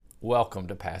Welcome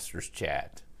to Pastor's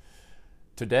Chat.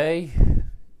 Today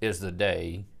is the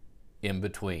day in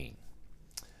between.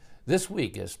 This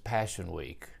week is Passion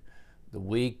Week, the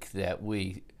week that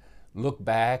we look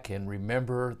back and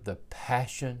remember the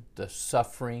passion, the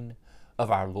suffering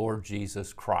of our Lord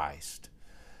Jesus Christ.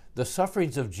 The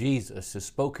sufferings of Jesus is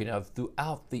spoken of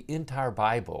throughout the entire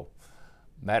Bible.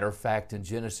 Matter of fact, in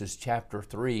Genesis chapter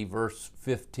 3, verse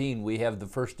 15, we have the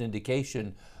first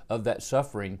indication of that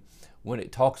suffering when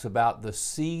it talks about the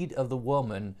seed of the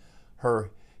woman,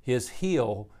 his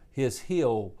heel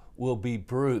will be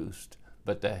bruised,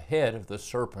 but the head of the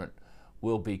serpent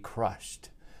will be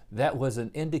crushed. That was an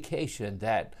indication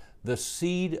that the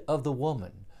seed of the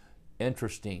woman,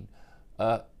 interesting,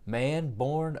 a man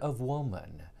born of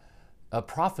woman, a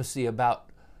prophecy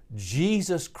about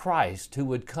Jesus Christ who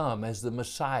would come as the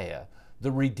Messiah,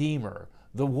 the Redeemer,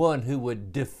 the one who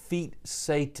would defeat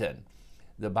Satan.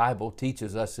 The Bible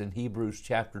teaches us in Hebrews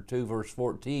chapter 2, verse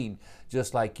 14,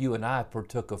 just like you and I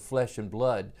partook of flesh and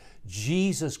blood,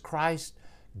 Jesus Christ,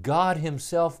 God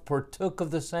Himself partook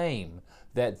of the same,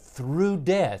 that through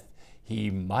death He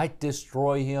might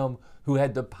destroy him who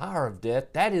had the power of death,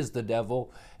 that is the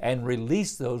devil, and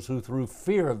release those who through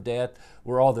fear of death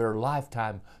were all their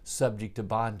lifetime subject to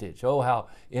bondage. Oh, how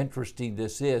interesting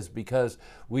this is, because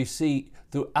we see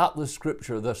throughout the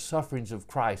scripture the sufferings of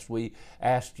Christ. We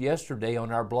asked yesterday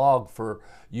on our blog for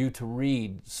you to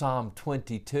read Psalm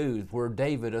 22, where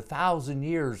David, 1,000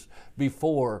 years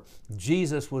before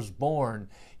Jesus was born,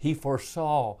 he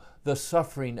foresaw the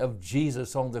suffering of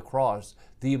Jesus on the cross,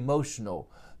 the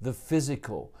emotional, the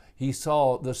physical. He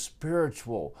saw the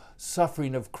spiritual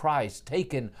suffering of Christ,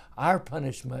 taking our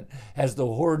punishment as the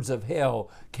hordes of hell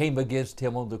came against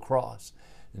Him on the cross.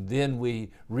 And then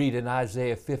we read in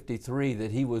Isaiah 53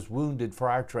 that He was wounded for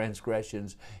our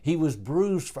transgressions. He was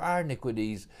bruised for our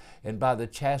iniquities. And by the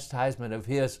chastisement of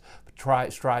His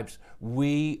stripes,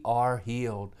 we are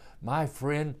healed. My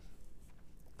friend,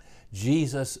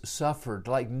 Jesus suffered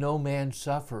like no man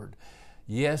suffered.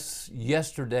 Yes,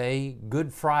 yesterday,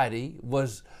 Good Friday,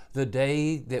 was the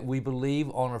day that we believe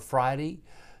on a Friday,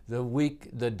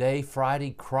 the day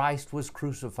Friday Christ was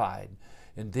crucified.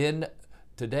 And then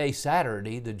today,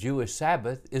 Saturday, the Jewish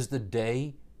Sabbath, is the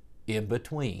day in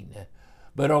between.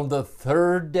 But on the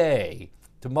third day,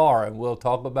 tomorrow, and we'll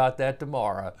talk about that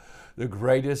tomorrow, the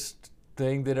greatest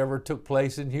thing that ever took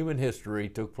place in human history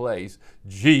took place.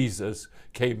 Jesus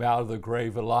came out of the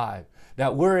grave alive.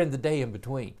 Now, we're in the day in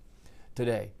between.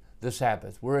 Today, the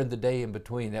Sabbath. We're in the day in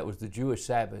between. That was the Jewish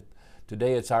Sabbath.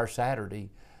 Today it's our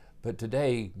Saturday. But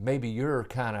today, maybe you're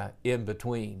kind of in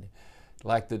between.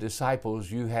 Like the disciples,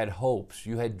 you had hopes,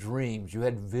 you had dreams, you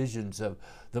had visions of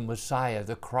the Messiah,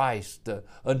 the Christ. The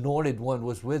anointed one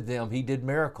was with them. He did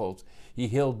miracles. He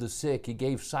healed the sick. He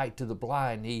gave sight to the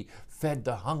blind. He fed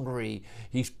the hungry.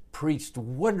 He preached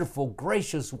wonderful,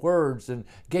 gracious words and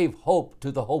gave hope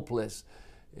to the hopeless.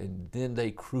 And then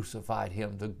they crucified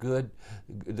Him,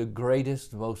 the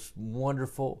greatest, most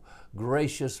wonderful,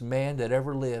 gracious man that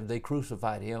ever lived. They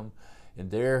crucified Him,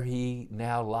 and there He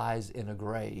now lies in a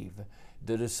grave.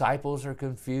 The disciples are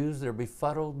confused, they're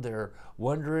befuddled, they're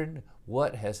wondering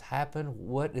what has happened,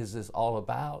 what is this all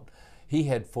about? He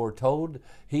had told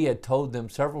them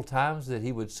several times that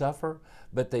He would suffer,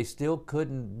 but they still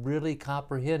couldn't really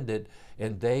comprehend it,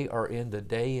 and they are in the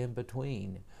day in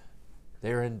between.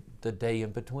 They're in the day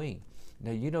in between. Now,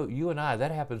 you know, you and I,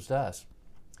 that happens to us.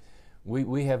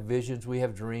 We have visions, we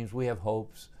have dreams, we have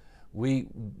hopes. We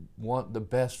want the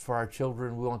best for our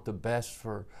children. We want the best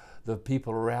for the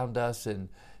people around us. And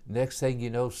next thing you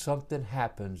know, something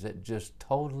happens that just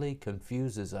totally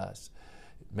confuses us.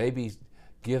 Maybe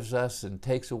gives us and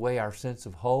takes away our sense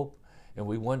of hope, and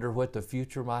we wonder what the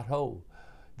future might hold.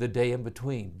 The day in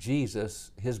between, Jesus,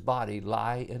 His body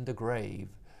lie in the grave.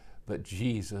 But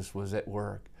Jesus was at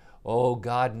work. Oh,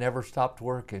 God never stopped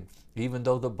working. Even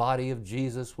though the body of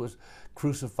Jesus was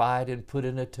crucified and put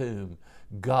in a tomb,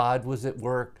 God was at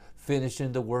work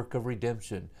finishing the work of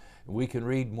redemption. We can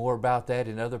read more about that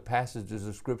in other passages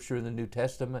of Scripture in the New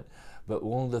Testament. But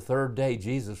on the third day,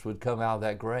 Jesus would come out of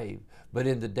that grave. But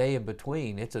in the day in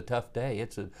between, it's a tough day.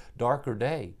 It's a darker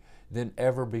day than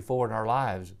ever before in our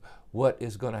lives. What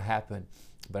is going to happen?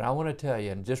 But I want to tell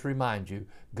you and just remind you,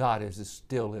 God is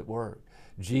still at work.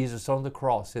 Jesus on the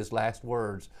cross, His last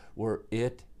words were,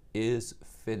 "It is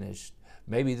finished."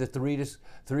 Maybe the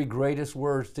three greatest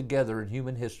words together in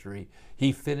human history.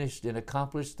 He finished and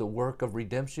accomplished the work of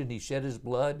redemption. He shed His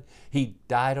blood. He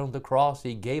died on the cross.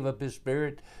 He gave up His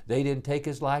Spirit. They didn't take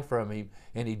His life from Him,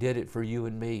 and He did it for you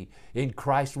and me. In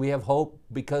Christ we have hope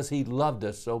because He loved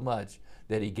us so much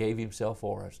that He gave Himself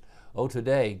for us. Oh,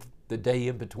 today, the day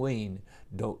in between,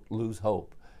 don't lose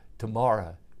hope.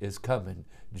 Tomorrow is coming.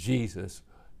 Jesus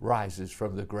rises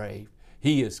from the grave.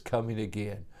 He is coming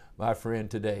again. My friend,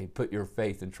 today, put your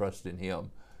faith and trust in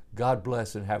Him. God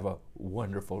bless and have a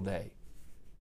wonderful day.